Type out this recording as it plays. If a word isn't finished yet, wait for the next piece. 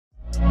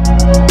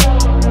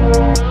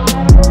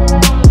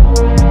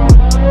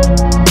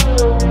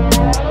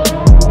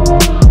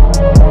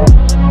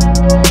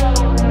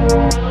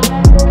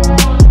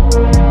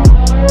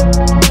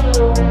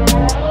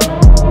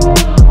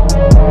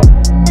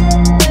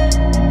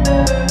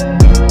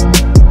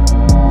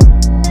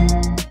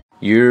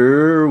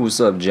What's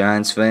up,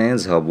 Giants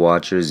fans, Hub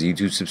watchers,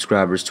 YouTube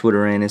subscribers,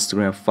 Twitter and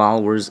Instagram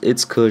followers?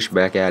 It's Kush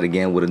back at it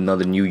again with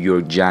another New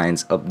York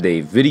Giants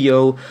update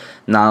video.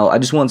 Now, I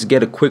just wanted to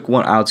get a quick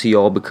one out to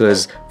y'all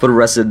because for the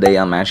rest of the day,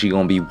 I'm actually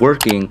going to be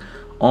working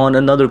on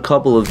another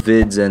couple of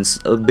vids and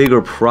a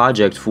bigger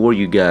project for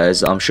you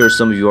guys. I'm sure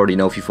some of you already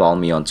know if you follow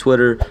me on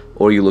Twitter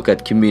or you look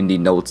at community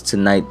notes.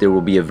 Tonight, there will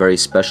be a very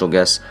special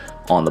guest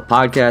on the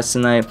podcast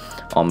tonight.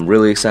 I'm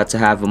really excited to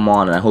have him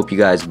on, and I hope you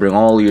guys bring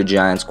all your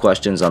Giants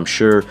questions. I'm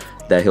sure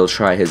that he'll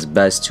try his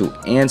best to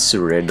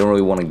answer it. I don't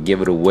really want to give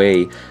it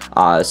away,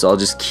 so I'll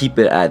just keep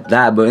it at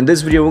that. But in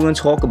this video, we're going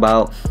to talk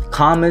about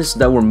comments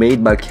that were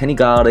made by Kenny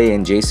Golladay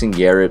and Jason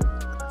Garrett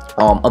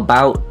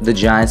about the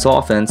Giants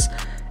offense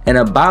and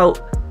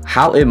about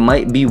how it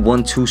might be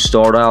one to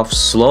start off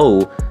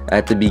slow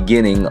at the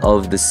beginning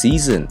of the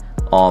season.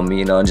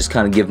 And just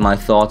kind of give my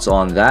thoughts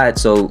on that.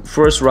 So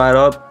first, right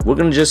up, we're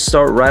gonna just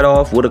start right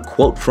off with a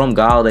quote from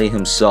Golladay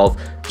himself,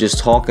 just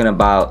talking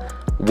about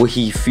what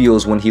he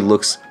feels when he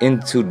looks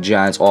into the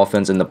Giants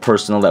offense and the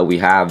personnel that we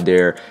have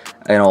there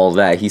and all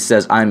that. He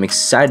says, "I'm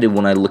excited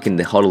when I look in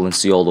the huddle and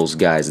see all those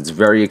guys. It's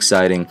very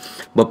exciting,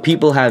 but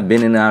people have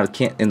been in and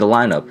out in the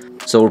lineup,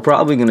 so we're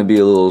probably gonna be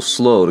a little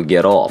slow to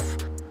get off.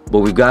 But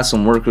we've got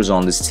some workers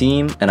on this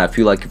team, and I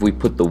feel like if we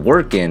put the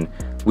work in,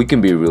 we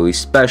can be really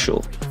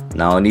special."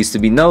 Now, it needs to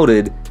be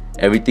noted,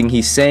 everything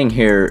he's saying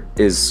here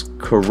is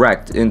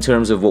correct in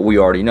terms of what we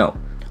already know.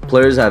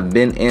 Players have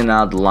been in and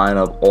out of the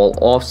lineup all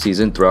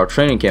offseason throughout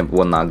training camp,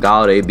 not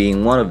Golladay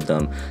being one of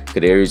them,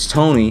 Kadarius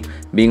Toney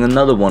being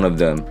another one of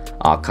them,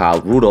 Kyle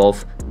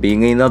Rudolph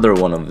being another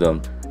one of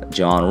them,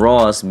 John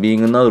Ross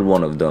being another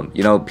one of them.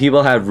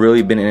 People have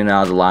really been in and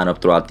out of the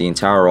lineup throughout the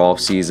entire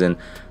offseason.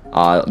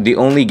 The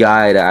only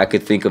guy that I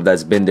could think of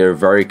that's been there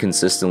very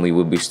consistently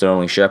would be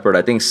Sterling Shepard.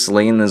 I think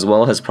Slayton as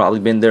well has probably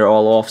been there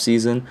all off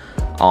season.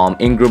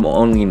 Ingram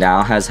only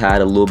now has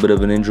had a little bit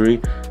of an injury,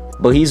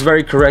 but he's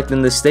very correct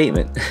in this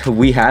statement.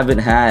 We haven't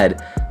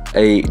had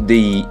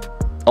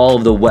all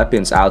of the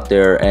weapons out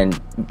there, and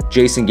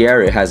Jason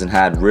Garrett hasn't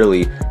had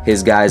really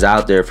his guys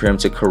out there for him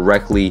to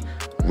correctly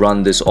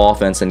run this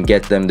offense and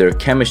get them their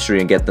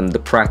chemistry and get them the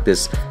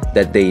practice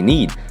that they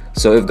need.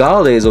 So if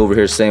Golladay is over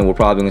here saying we're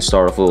probably going to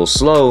start off a little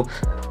slow,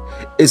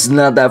 it's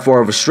not that far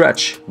of a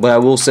stretch. But I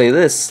will say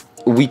this,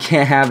 we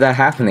can't have that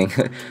happening.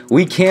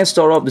 We can't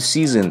start off the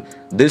season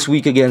this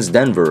week against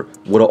Denver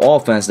with an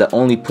offense that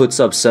only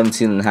puts up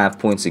 17.5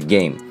 points a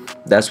game.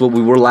 That's what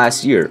we were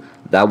last year.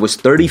 That was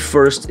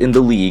 31st in the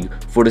league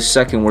for the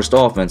second worst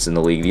offense in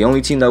the league. The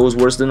only team that was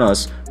worse than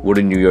us were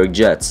the New York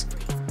Jets.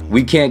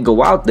 We can't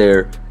go out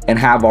there and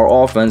have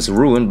our offense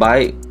ruined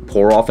by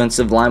poor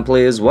offensive line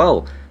play as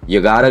well. You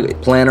gotta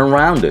plan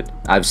around it.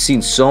 I've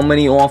seen so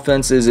many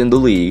offenses in the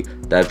league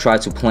that have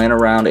tried to plan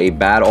around a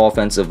bad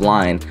offensive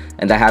line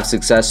and that have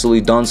successfully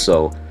done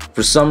so.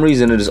 For some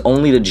reason, it is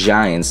only the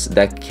Giants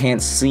that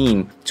can't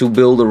seem to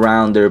build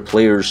around their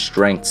players'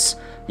 strengths.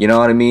 You know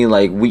what I mean?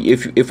 Like,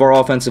 if our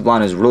offensive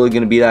line is really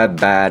going to be that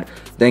bad,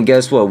 then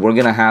guess what? We're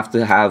going to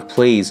have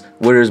plays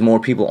where there's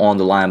more people on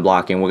the line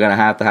blocking. We're going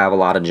to have a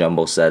lot of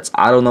jumbo sets.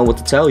 I don't know what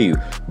to tell you,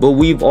 but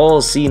we've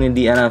all seen in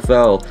the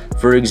NFL,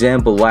 for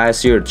example,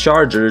 last year,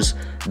 Chargers,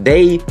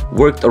 they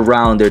worked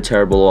around their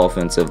terrible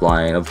offensive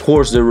line. Of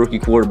course, their rookie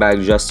quarterback,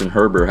 Justin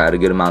Herbert, had a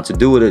good amount to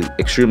do with it.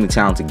 Extremely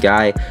talented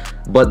guy.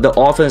 But the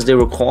offense they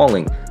were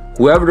calling,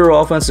 whoever their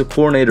offensive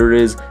coordinator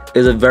is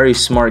a very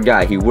smart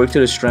guy. He worked to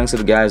the strengths of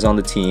the guys on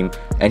the team,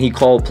 and he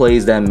called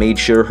plays that made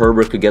sure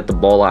Herbert could get the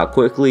ball out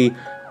quickly,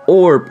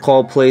 or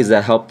called plays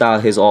that helped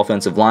out his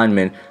offensive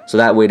linemen, so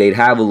that way they'd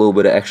have a little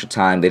bit of extra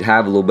time, they'd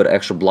have a little bit of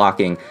extra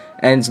blocking,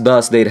 and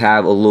thus they'd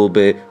have a little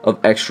bit of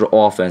extra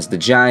offense. The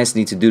Giants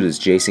need to do this.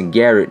 Jason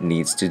Garrett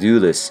needs to do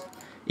this.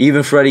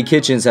 Even Freddie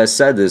Kitchens has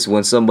said this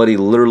when somebody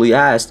literally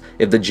asked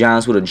if the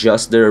Giants would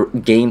adjust their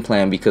game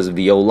plan because of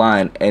the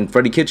O-line, and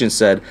Freddie Kitchens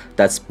said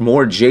that's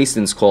more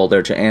Jason's call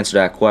there to answer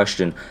that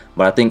question.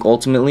 But I think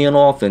ultimately on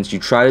offense, you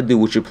try to do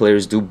what your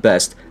players do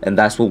best, and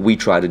that's what we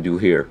try to do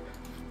here.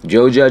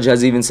 Joe Judge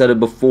has even said it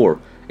before.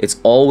 It's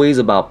always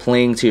about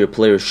playing to your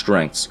players'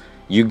 strengths.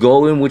 You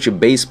go in with your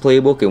base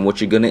playbook and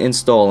what you're going to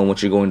install and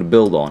what you're going to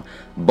build on.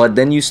 But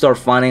then you start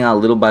finding out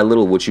little by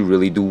little what you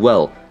really do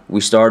well. We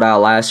started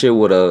out last year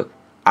with a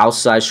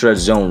outside stretch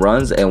zone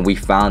runs, and we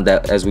found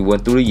that as we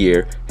went through the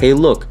year, hey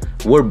look,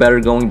 we're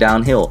better going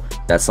downhill.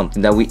 That's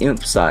something that we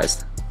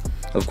emphasized.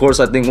 Of course,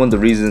 I think one of the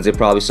reasons they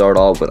probably started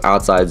off with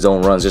outside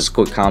zone runs, just a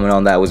quick comment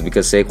on that, was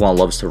because Saquon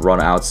loves to run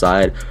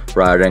outside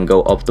rather than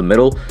go up the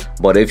middle.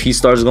 But if he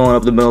starts going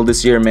up the middle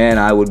this year, man,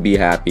 I would be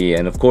happy.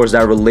 And of course,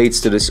 that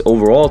relates to this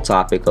overall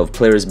topic of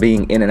players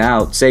being in and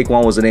out.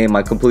 Saquon was a name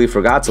I completely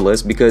forgot to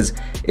list because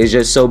it's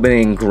just so been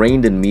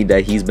ingrained in me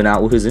that he's been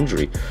out with his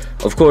injury.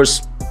 Of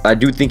course, I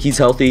do think he's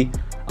healthy.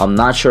 I'm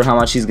not sure how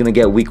much he's going to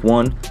get week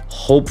one.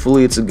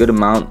 Hopefully, it's a good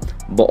amount.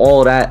 But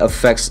all that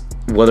affects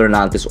whether or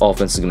not this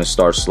offense is going to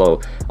start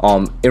slow.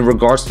 In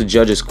regards to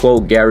Judge's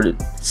quote,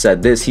 Garret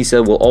said this. He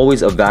said, "We'll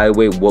always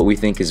evaluate what we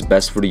think is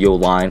best for the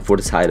O-line, for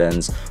the tight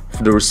ends,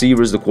 for the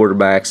receivers, the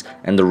quarterbacks,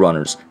 and the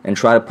runners, and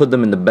try to put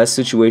them in the best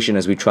situation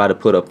as we try to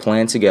put a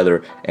plan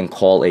together and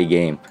call a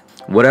game."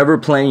 Whatever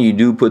plan you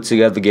do put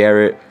together,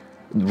 Garret,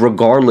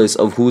 regardless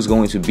of who's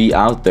going to be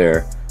out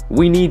there,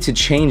 we need to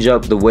change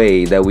up the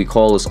way that we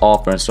call this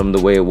offense from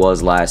the way it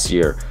was last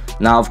year.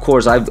 Now, of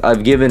course,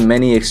 I've given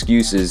many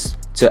excuses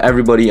to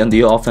everybody on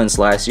the offense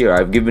last year.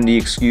 I've given the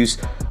excuse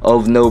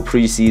of no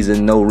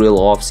preseason, no real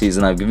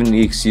offseason. I've given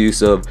the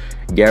excuse of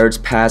Garrett's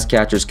pass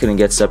catchers couldn't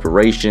get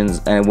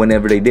separations, and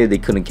whenever they did, they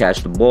couldn't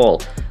catch the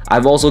ball.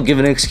 I've also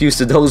given an excuse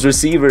to those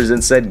receivers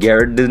and said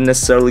Garret didn't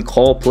necessarily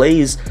call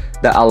plays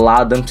that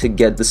allowed them to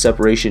get the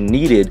separation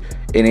needed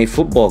in a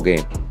football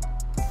game.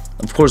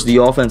 Of course, the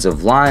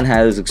offensive line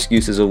has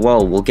excuses as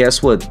well. Well,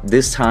 guess what?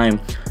 This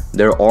time,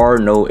 there are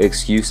no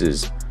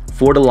excuses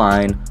for the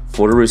line,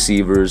 for the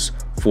receivers,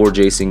 for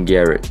Jason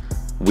Garret.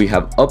 We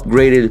have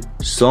upgraded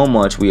so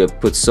much, we have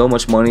put so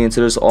much money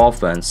into this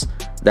offense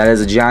that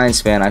as a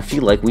Giants fan, I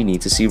feel like we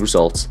need to see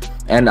results.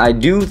 And I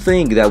do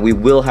think that we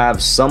will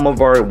have some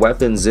of our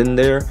weapons in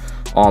there.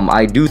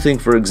 I do think,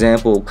 for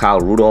example, Kyle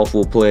Rudolph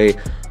will play.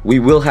 We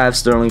will have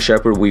Sterling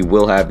Shepard. We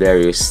will have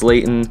Darius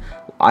Slayton.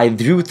 I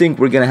do think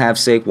we're going to have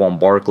Saquon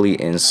Barkley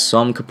in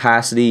some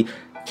capacity.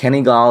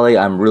 Kenny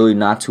Golladay, I'm really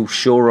not too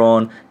sure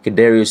on.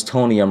 Kadarius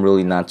Toney, I'm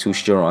really not too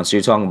sure on. So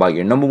you're talking about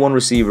your number one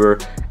receiver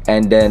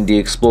and then the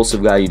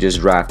explosive guy you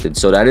just drafted.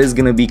 So that is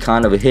going to be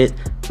kind of a hit,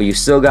 but you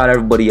still got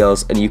everybody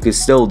else, and you could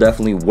still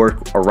definitely work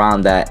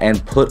around that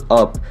and put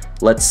up,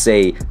 let's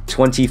say,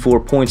 24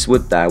 points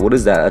with that. What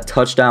is that? A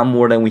touchdown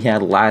more than we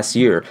had last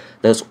year.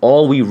 That's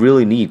all we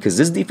really need, because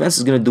this defense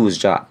is going to do its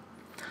job.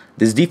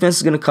 This defense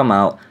is going to come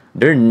out.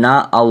 They're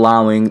not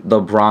allowing the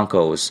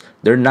Broncos.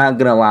 They're not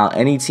going to allow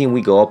any team we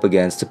go up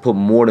against to put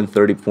more than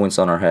 30 points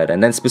on our head.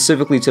 And then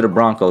specifically to the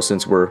Broncos,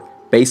 since we're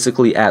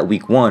basically at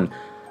week 1,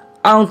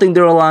 I don't think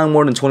they're allowing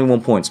more than 21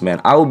 points, man.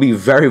 I will be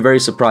very, very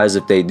surprised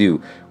if they do.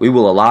 We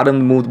will allow them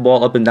to move the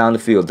ball up and down the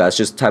field. That's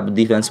just the type of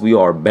defense we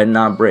are. Bend,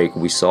 not break.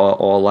 We saw it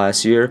all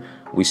last year.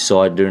 We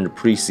saw it during the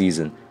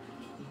preseason.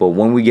 But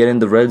when we get in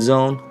the red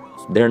zone,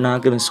 they're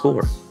not going to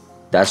score.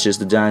 That's just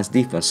the Giants'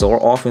 defense. So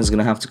our offense is going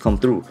to have to come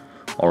through.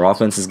 Our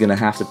offense is going to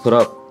have to put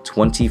up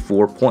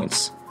 24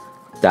 points.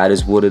 That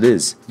is what it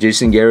is.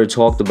 Jason Garret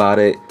talked about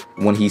it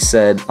when he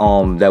said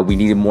that we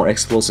needed more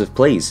explosive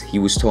plays. He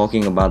was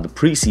talking about the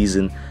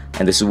preseason,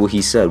 and this is what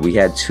he said. We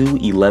had 2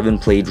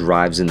 11-play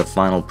drives in the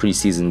final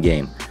preseason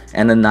game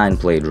and a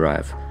 9-play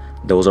drive.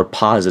 Those are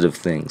positive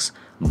things.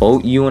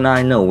 Both you and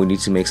I know we need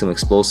to make some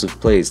explosive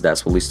plays.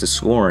 That's what leads to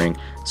scoring,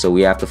 so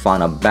we have to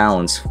find a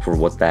balance for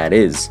what that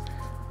is.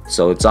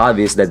 So it's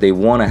obvious that they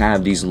want to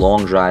have these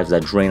long drives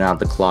that drain out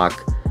the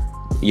clock,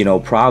 you know,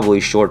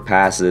 probably short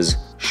passes,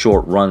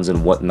 short runs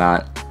and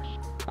whatnot.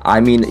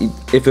 I mean,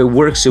 if it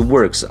works, it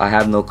works. I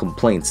have no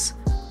complaints.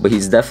 But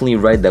he's definitely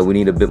right that we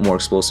need a bit more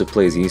explosive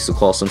plays. He needs to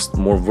call some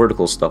more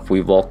vertical stuff.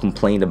 We've all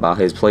complained about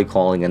his play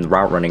calling and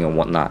route running and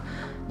whatnot.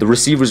 The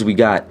receivers we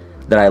got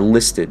that I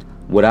listed,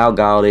 without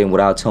Golladay and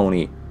without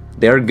Toney,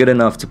 they're good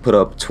enough to put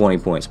up 20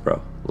 points,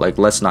 bro. Like,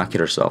 let's not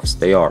kid ourselves.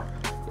 They are.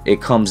 It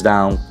comes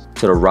down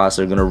to the routes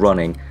they're going to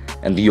running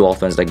and the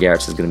offense that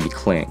Garrett's is going to be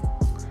playing.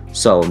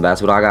 So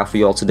that's what I got for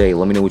y'all today.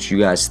 Let me know what you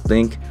guys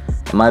think.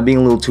 Am I being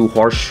a little too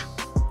harsh?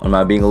 Or am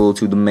I being a little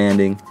too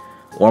demanding?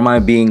 Or am I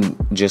being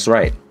just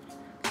right?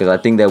 Because I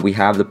think that we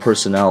have the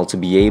personnel to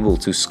be able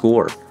to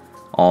score.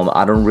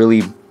 I don't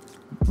really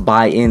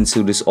buy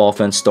into this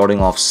offense starting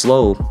off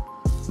slow,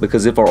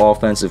 because if our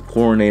offensive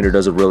coordinator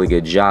does a really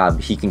good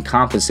job, he can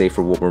compensate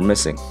for what we're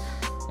missing.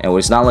 And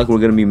it's not like we're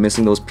going to be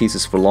missing those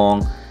pieces for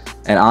long.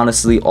 And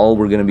honestly, all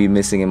we're going to be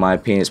missing, in my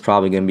opinion, is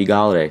probably going to be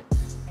Golladay.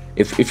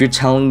 If you're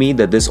telling me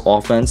that this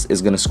offense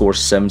is going to score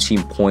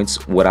 17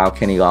 points without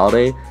Kenny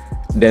Golladay,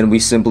 then we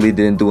simply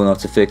didn't do enough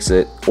to fix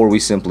it, or we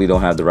simply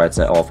don't have the right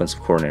offensive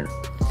coordinator.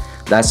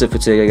 That's it for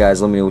today,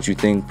 guys. Let me know what you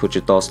think. Put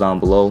your thoughts down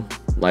below.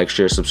 Like,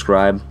 share,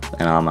 subscribe,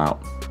 and I'm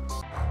out.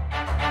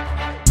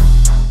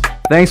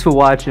 Thanks for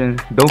watching.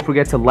 Don't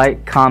forget to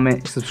like,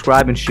 comment,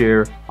 subscribe, and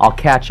share. I'll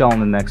catch y'all in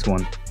the next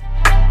one.